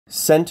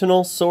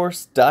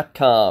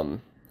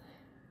SentinelSource.com.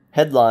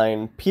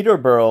 Headline: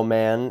 Peterborough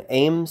man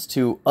aims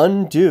to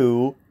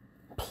undo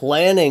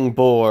planning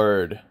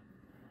board.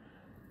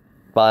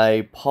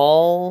 By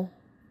Paul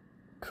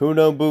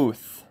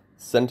Kuno-Booth,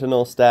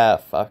 Sentinel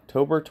staff,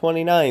 October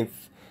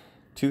 29th,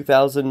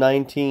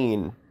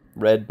 2019.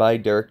 Read by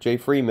Derek J.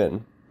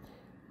 Freeman.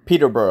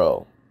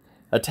 Peterborough.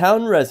 A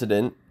town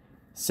resident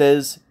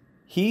says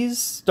he's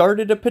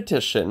started a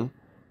petition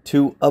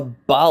to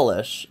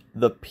abolish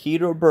the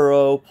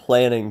Peterborough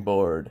Planning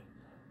Board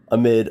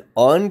amid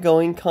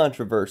ongoing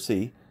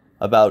controversy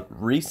about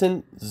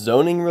recent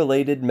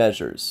zoning-related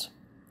measures.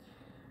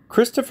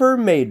 Christopher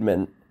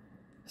Maidment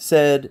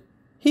said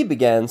he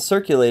began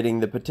circulating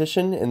the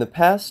petition in the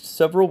past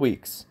several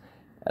weeks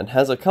and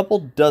has a couple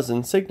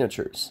dozen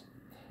signatures.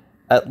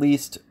 At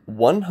least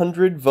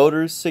 100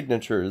 voters'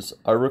 signatures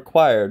are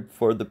required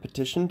for the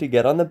petition to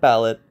get on the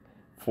ballot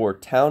for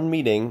town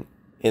meeting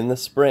in the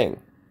spring.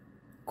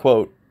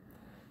 Quote,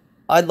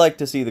 "I'd like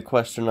to see the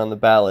question on the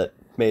ballot,"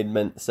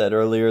 Maidment said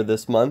earlier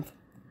this month.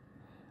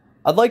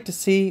 "I'd like to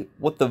see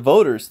what the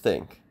voters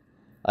think.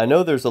 I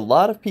know there's a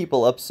lot of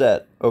people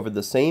upset over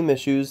the same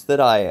issues that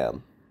I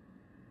am."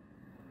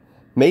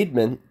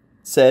 Maidment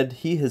said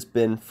he has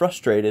been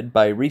frustrated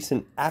by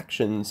recent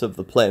actions of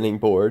the planning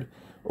board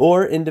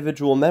or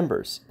individual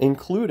members,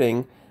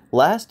 including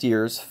last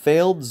year's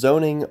failed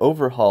zoning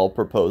overhaul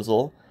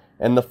proposal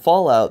and the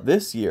fallout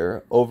this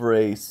year over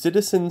a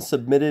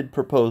citizen-submitted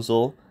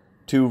proposal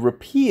to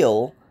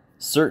repeal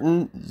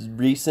certain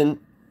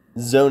recent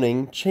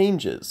zoning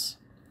changes.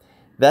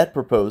 That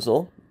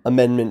proposal,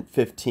 Amendment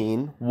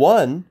 15,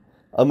 won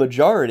a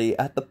majority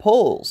at the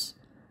polls,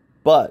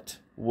 but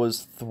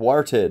was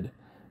thwarted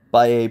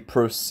by a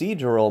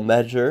procedural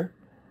measure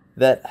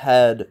that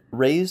had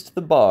raised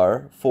the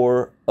bar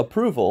for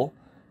approval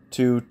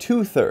to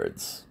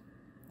 2/3.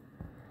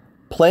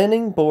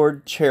 Planning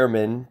Board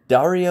Chairman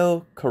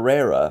Dario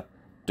Carrera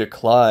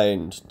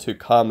declined to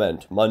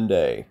comment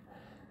Monday,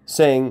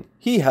 saying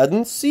he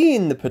hadn't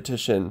seen the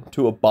petition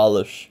to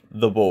abolish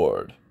the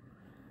board.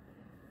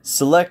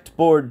 Select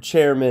Board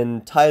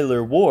Chairman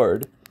Tyler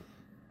Ward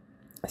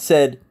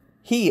said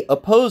he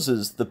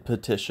opposes the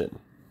petition.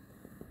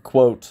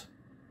 Quote,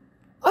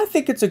 "I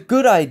think it's a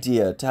good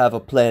idea to have a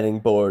planning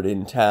board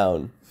in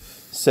town,"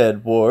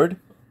 said Ward,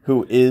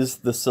 who is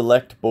the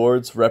Select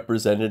Board's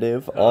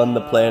representative on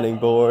the planning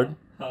board.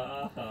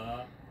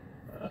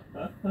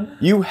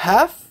 "You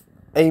have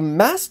a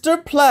master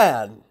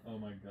plan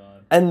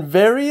and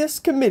various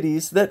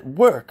committees that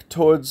work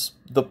towards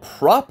the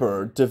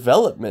proper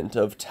development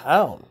of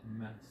town.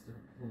 Master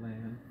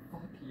plan. Fuck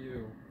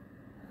you."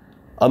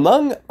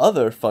 Among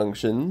other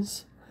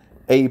functions,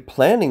 a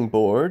planning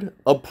board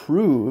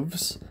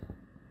approves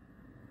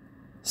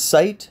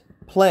site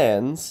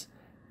plans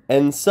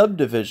and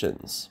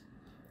subdivisions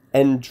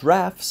and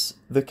drafts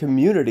the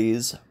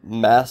community's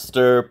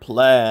master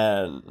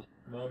plan,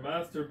 The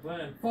master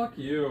plan. Fuck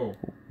you.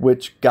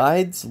 which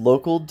guides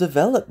local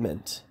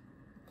development.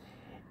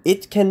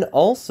 It can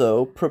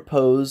also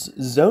propose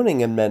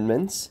zoning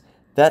amendments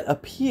that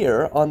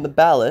appear on the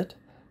ballot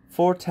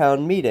for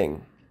town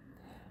meeting.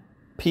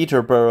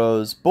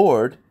 Peterborough's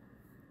board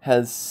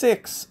has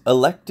 6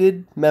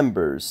 elected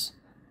members,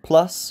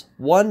 plus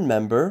 1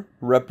 member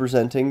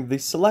representing the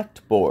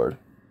select board.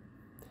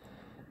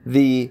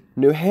 The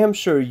New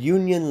Hampshire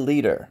Union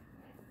Leader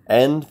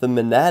and the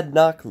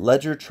Monadnock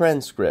Ledger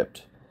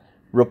Transcript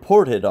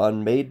reported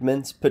on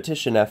Maidment's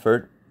petition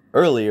effort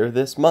earlier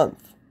this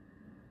month.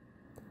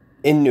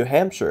 In New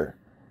Hampshire,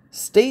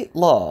 state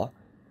law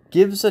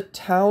gives a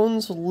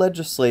town's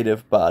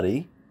legislative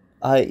body,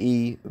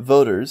 i.e.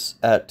 voters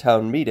at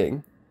town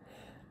meeting,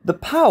 the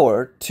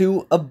power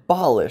to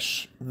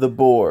abolish the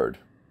board.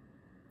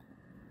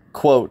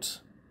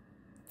 Quote,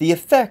 "The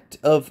effect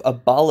of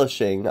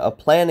abolishing a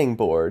planning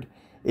board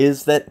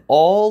is that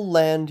all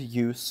land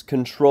use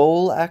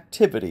control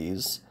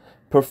activities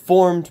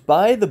performed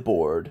by the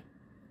board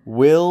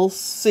will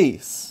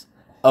cease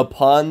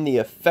upon the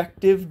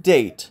effective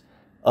date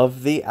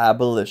of the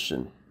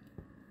abolition."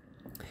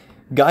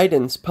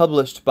 Guidance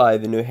published by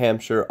the New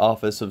Hampshire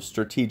Office of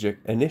Strategic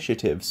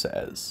Initiative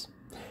says,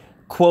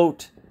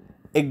 quote,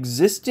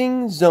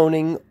 "Existing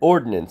zoning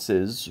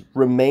ordinances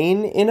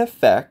remain in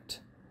effect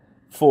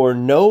for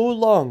no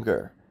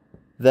longer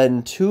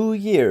than 2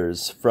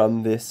 years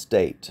from this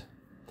date,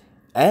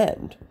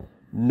 and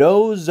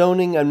no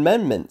zoning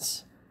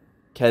amendments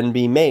can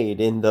be made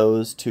in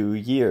those 2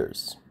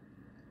 years.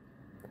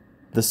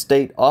 The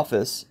state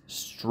office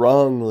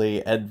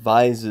strongly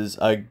advises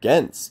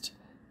against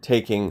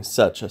taking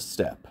such a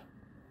step."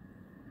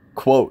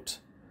 Quote,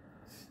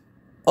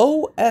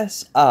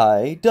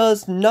 "OSI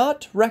does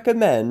not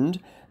recommend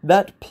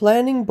that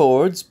planning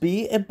boards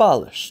be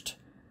abolished,"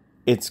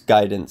 its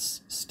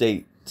guidance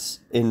states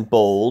in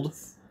bold.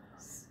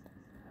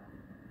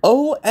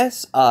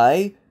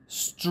 "OSI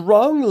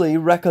strongly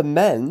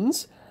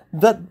recommends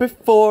that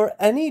before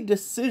any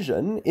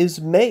decision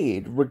is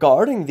made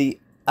regarding the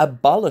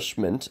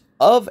abolishment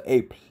of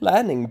a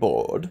planning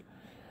board,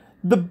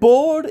 the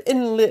board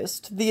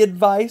enlist the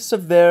advice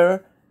of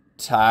their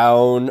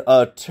town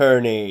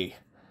attorney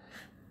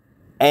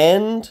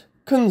and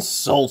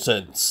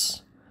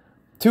consultants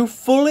to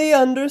fully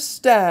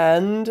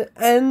understand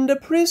and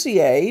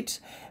appreciate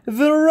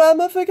the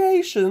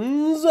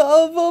ramifications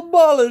of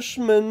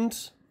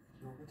abolishment.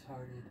 You're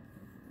retarded.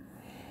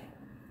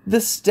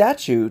 The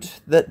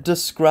statute that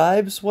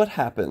describes what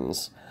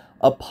happens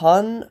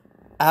upon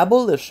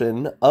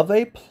abolition of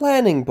a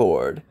planning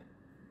board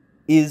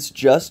is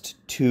just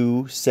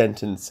 2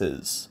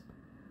 sentences.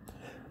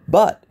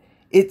 But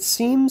it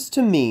seems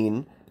to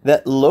mean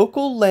that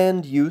local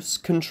land use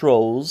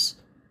controls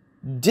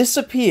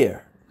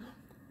disappear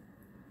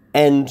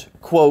and,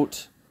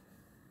 quote,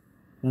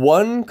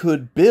 one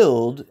could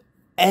build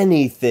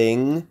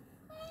anything,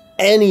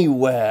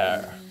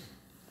 anywhere.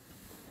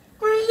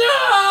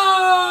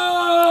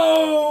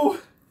 No!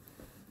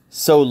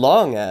 So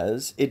long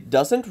as it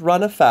doesn't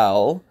run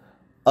afoul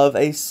of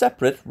a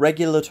separate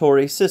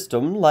regulatory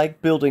system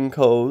like building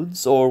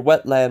codes or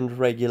wetland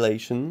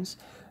regulations,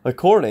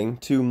 according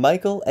to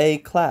Michael A.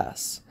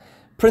 Class,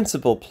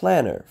 principal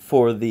planner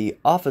for the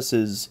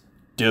office's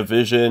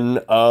Division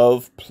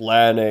of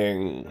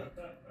Planning.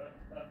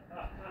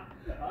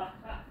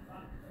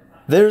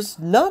 There's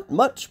not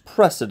much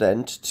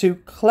precedent to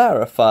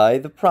clarify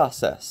the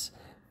process,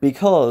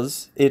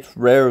 because it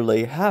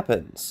rarely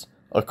happens,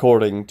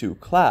 according to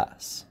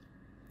Class.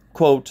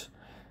 Quote,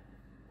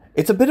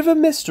 "It's a bit of a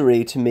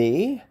mystery to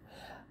me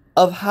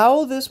of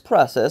how this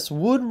process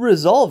would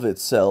resolve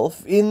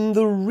itself in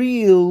the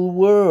real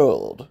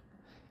world,"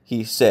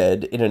 he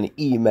said in an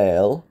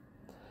email.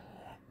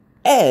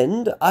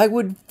 "And I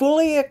would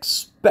fully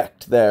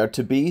expect there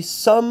to be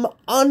some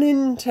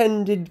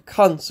unintended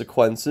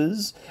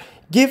consequences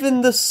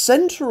given the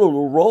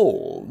central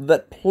role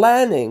that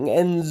planning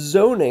and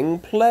zoning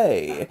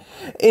play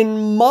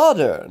in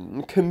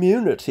modern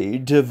community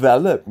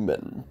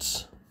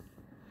development."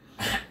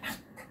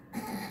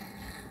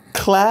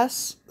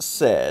 Class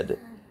said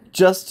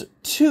just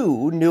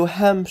 2 New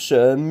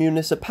Hampshire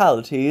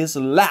municipalities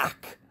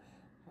lack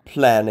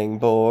planning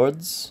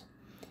boards.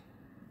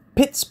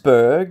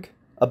 Pittsburgh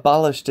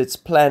abolished its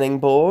planning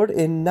board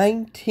in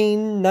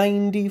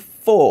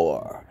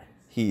 1994,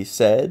 he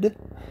said.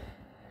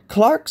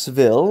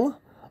 Clarksville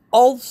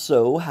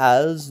also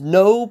has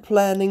no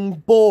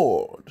planning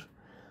board,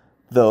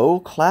 though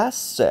Class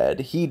said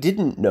he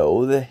didn't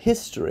know the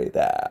history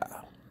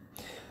there.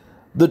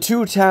 The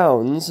 2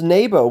 towns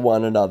neighbor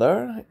one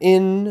another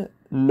in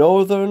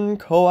northern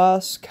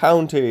Coas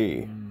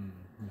County.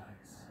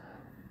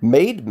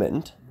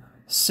 Maidment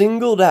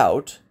singled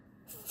out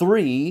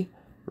 3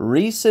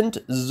 recent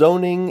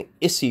zoning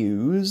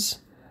issues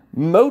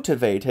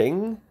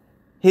motivating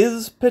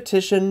his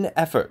petition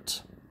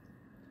effort.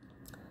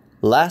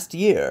 Last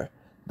year,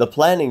 the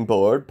planning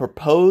board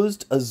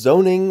proposed a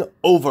zoning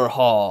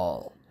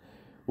overhaul,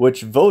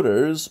 which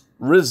voters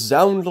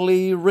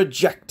resoundingly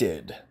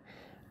rejected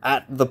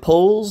at the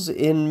polls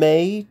in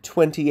May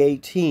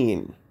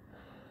 2018.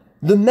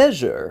 The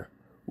measure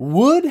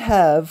would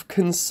have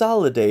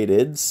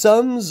consolidated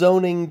some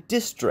zoning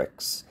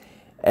districts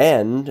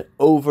and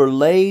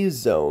overlay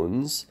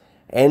zones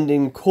and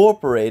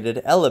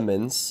incorporated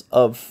elements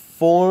of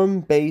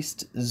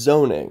form-based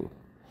zoning,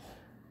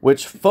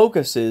 which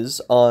focuses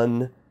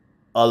on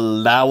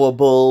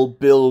allowable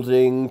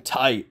building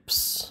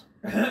types.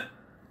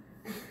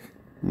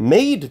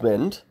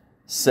 Maidment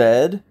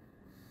said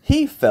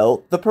he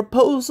felt the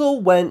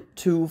proposal went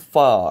too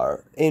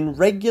far in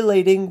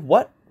regulating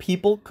what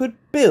people could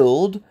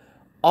build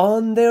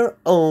on their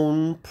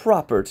own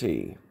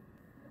property.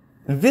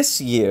 This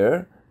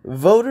year,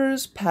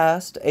 voters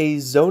passed a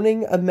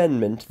zoning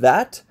amendment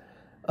that,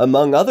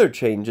 among other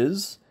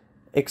changes,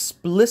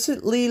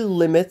 explicitly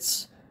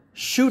limits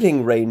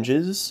shooting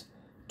ranges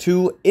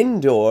to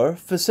indoor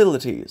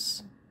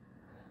facilities.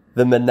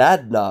 The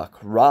Monadnock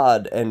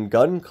Rod and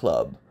Gun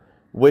Club,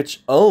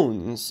 which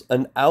owns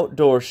an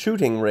outdoor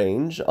shooting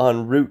range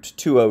on Route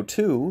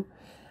 202,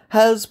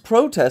 has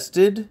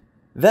protested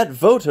that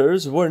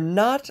voters were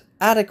not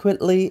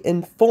adequately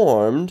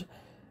informed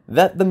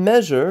that the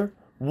measure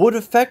would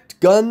affect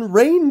gun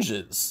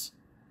ranges.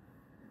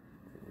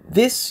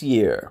 This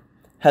year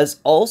has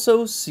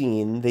also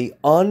seen the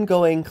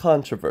ongoing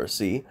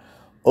controversy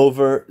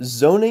over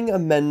Zoning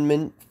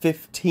Amendment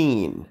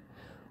 15,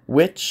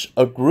 which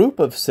a group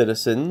of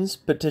citizens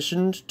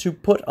petitioned to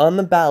put on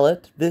the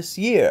ballot this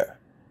year.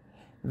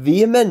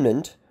 The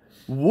amendment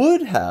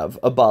would have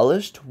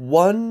abolished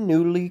one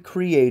newly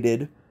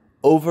created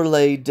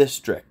overlay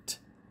district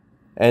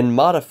and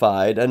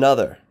modified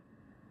another.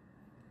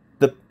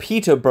 The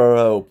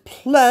Peterborough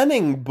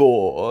Planning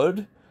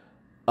Board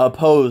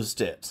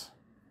opposed it.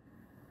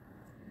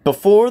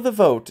 Before the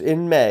vote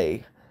in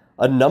May,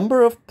 a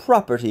number of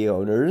property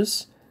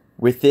owners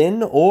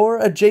within or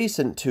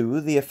adjacent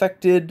to the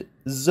affected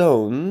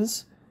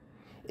zones,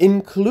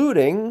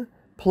 including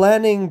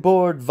Planning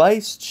Board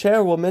Vice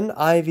Chairwoman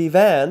Ivy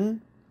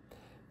Van,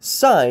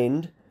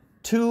 signed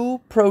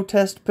 2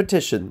 protest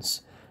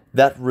petitions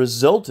that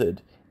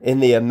resulted in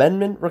the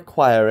amendment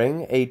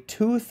requiring a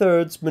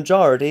 2/3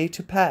 majority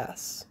to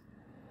pass.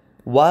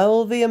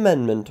 While the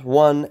amendment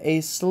won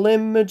a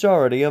slim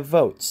majority of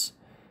votes,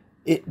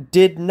 it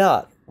did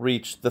not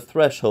reach the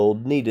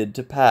threshold needed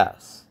to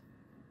pass.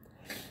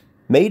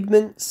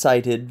 Maidment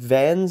cited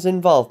Van's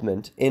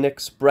involvement in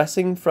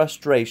expressing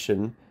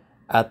frustration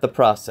at the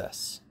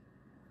process.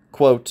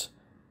 Quote,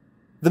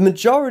 "The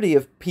majority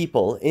of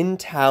people in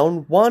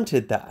town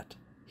wanted that,"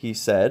 he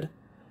said.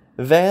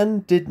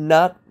 Van did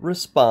not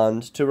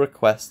respond to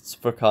requests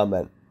for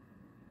comment.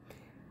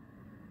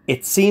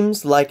 "It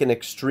seems like an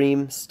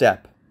extreme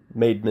step,"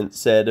 Maidment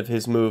said of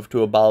his move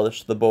to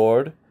abolish the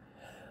board.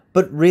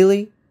 "But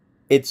really,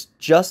 it's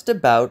just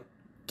about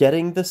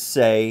getting the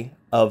say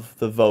of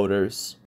the voters."